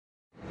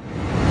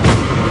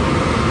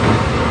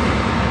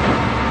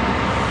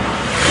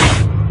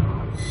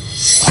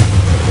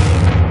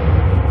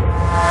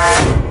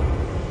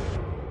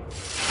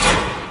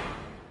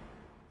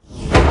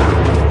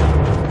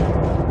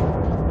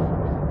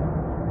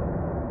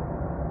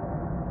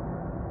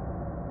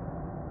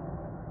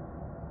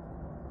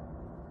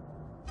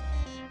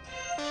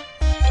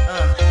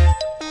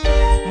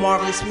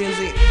Marvelous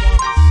music.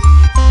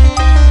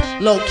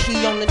 Low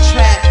key on the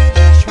track.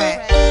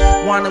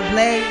 Wanna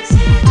blaze?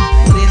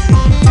 What is it?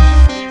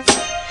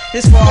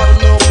 This for all the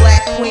little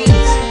black queens.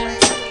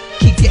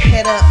 Keep your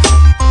head up.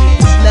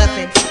 It's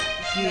nothing.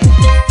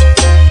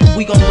 Yeah.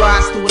 We gon'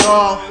 rise through it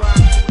all.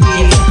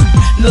 Yeah.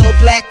 Little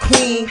black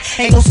queen,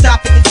 ain't no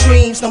stopping the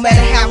dreams. No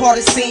matter how hard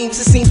it seems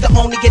to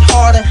only get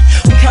harder.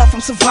 We come from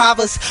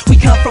survivors, we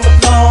come from a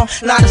long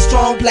line of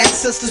strong black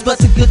sisters, but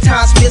the good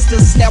times missed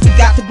us. Now we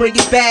got to bring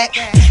it back.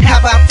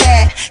 How about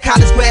that?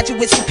 College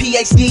graduates with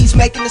PhDs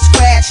making the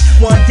scratch,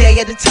 one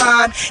day at a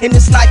time. In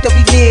this life that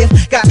we live,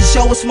 got to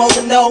show us more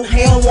to know.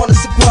 They don't want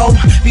us to grow.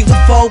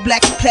 Beautiful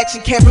black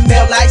complexion,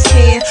 caramel light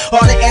skin,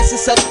 all the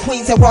essence of the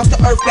queens that walked the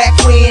earth back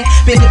when.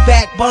 Been the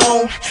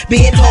backbone,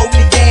 been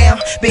holding it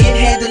down, been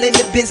handling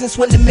the business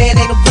when the man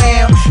ain't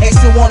around. They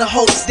still wanna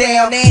hold us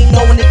down, they ain't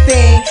knowing a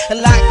thing. A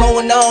lot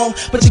going on,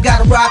 but you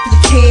gotta ride for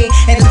the king.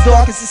 And as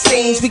dark as it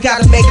seems, we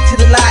gotta make it to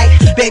the light.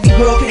 Baby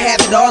girl can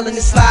have it all in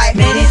this life.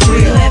 Made it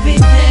through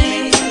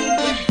everything.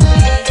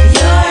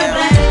 You're a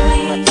black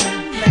queen.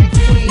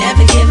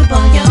 Never give up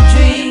on your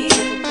dreams.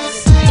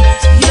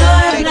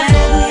 You're a black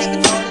queen.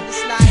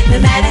 No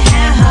matter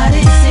how hard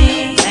it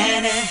seems.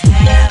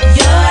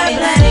 You're a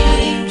black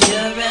queen.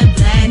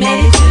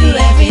 Made it through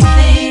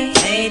everything.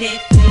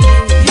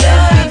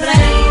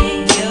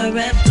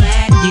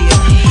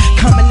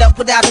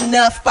 Without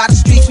enough, by the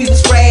streets we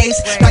was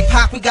raised. Like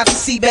Pac, we got to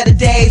see better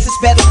days,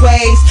 it's better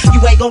ways. You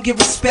ain't gon' get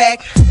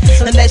respect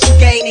unless you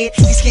gain it.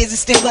 These kids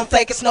are still gon'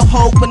 think it's no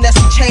hope unless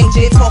we change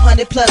it.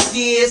 400 plus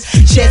years,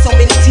 shed so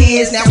many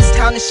tears. Now it's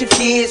time to shift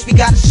gears. We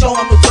gotta show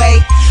them the way.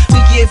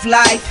 We give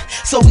life,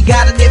 so we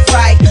gotta live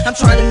right. I'm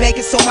trying to make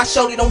it so my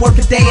shorty don't work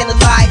a day in the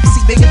life.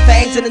 See bigger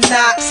things in the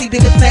knock, see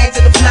bigger things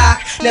in the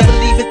block. Never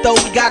leave it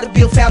though, we gotta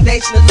build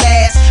foundation to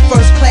last.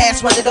 First class,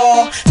 run it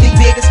all, think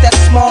big instead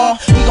of small.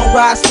 We gon'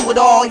 rise through it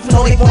all, even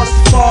though they want us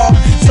to fall.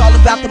 It's all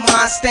about the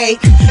mind state,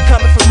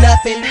 coming from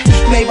nothing.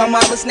 Made my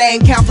mama's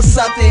name count for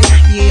something.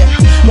 Yeah,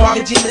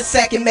 mortgage in a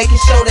second, making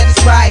sure that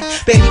it's right.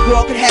 Baby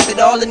girl can have it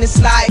all in this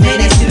life.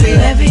 Made it through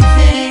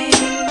everything.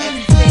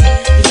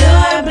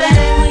 You're a black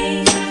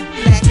queen.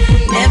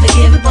 Never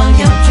give up on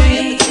your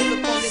dreams.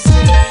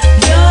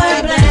 You're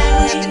a black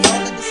queen.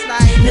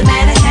 No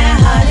matter how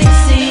hard it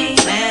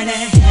seems.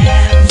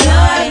 You're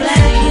a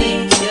black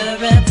queen.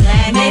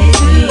 Made it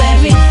through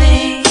everything.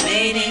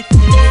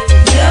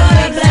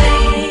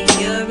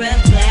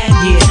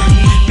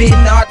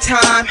 Been our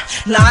time,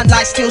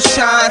 limelight still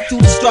shine.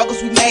 Through the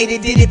struggles we made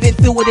it, did it, been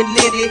through it and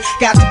lit it.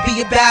 Got to be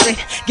about it,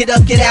 get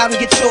up, get out and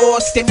get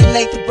yours.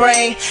 Stimulate the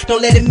brain,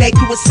 don't let it make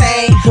you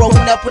insane.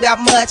 Growing up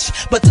without much,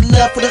 but the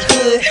love for the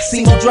hood.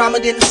 See more drama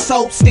than the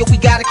soap, still we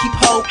gotta keep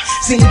hope.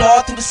 Seen it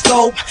all through the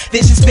scope,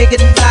 vision's bigger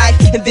than life.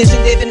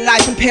 Envision living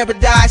life in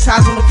paradise,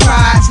 eyes on the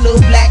prize.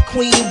 Little black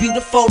queen,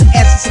 beautiful, the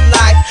essence of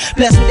life.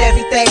 Blessed with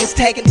everything it's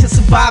taken to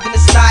survive in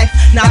this life.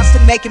 Now it's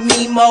to make it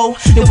me more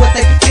than what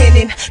they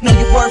pretending. Know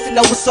your worth and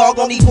know it's all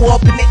gon' equal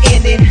up in the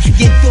ending.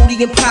 Get through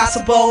the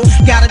impossible,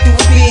 gotta do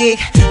it big,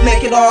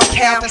 make it all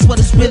count, that's what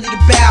it's really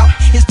about.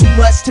 It's too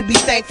much to be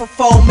thankful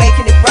for,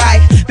 making it right.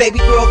 Baby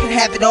girl can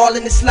have it all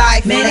in this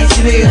life. Made it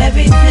through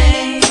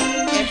everything.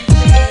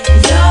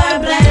 You're a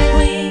black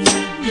queen.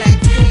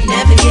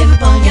 Never give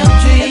up on your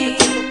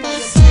dreams.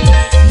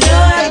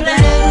 You're a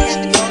black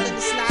queen.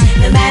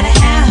 No matter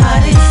how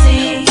hard it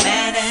seems.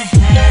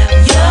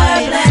 You're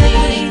a black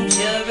queen.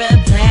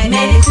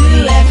 Made it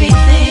through everything.